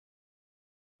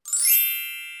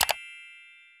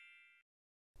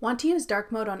Want to use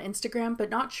dark mode on Instagram but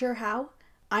not sure how?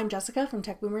 I'm Jessica from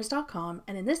techboomers.com,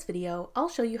 and in this video, I'll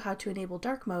show you how to enable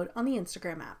dark mode on the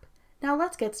Instagram app. Now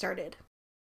let's get started.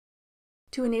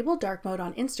 To enable dark mode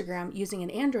on Instagram using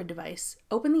an Android device,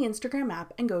 open the Instagram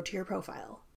app and go to your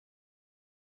profile.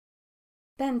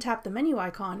 Then tap the menu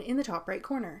icon in the top right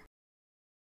corner.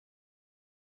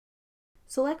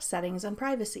 Select Settings and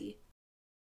Privacy.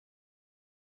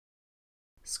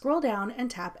 Scroll down and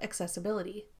tap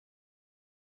Accessibility.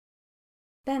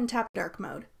 Then tap Dark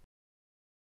Mode.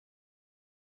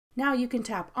 Now you can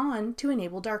tap On to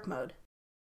enable dark mode.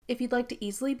 If you'd like to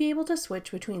easily be able to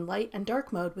switch between light and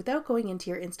dark mode without going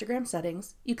into your Instagram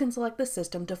settings, you can select the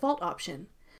System Default option.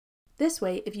 This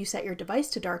way, if you set your device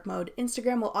to dark mode,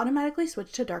 Instagram will automatically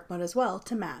switch to dark mode as well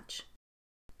to match.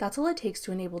 That's all it takes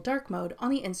to enable dark mode on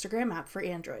the Instagram app for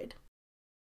Android.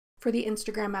 For the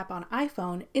Instagram app on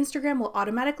iPhone, Instagram will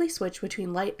automatically switch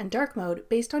between light and dark mode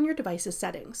based on your device's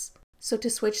settings. So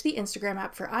to switch the Instagram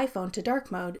app for iPhone to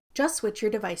dark mode, just switch your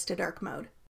device to dark mode.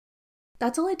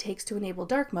 That's all it takes to enable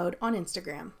dark mode on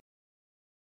Instagram.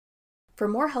 For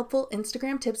more helpful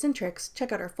Instagram tips and tricks,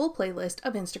 check out our full playlist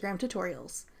of Instagram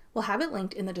tutorials. We'll have it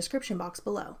linked in the description box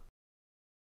below.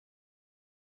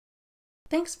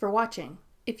 Thanks for watching.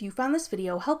 If you found this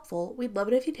video helpful, we'd love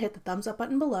it if you'd hit the thumbs up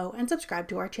button below and subscribe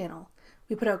to our channel.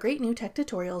 We put out great new tech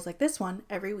tutorials like this one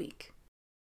every week.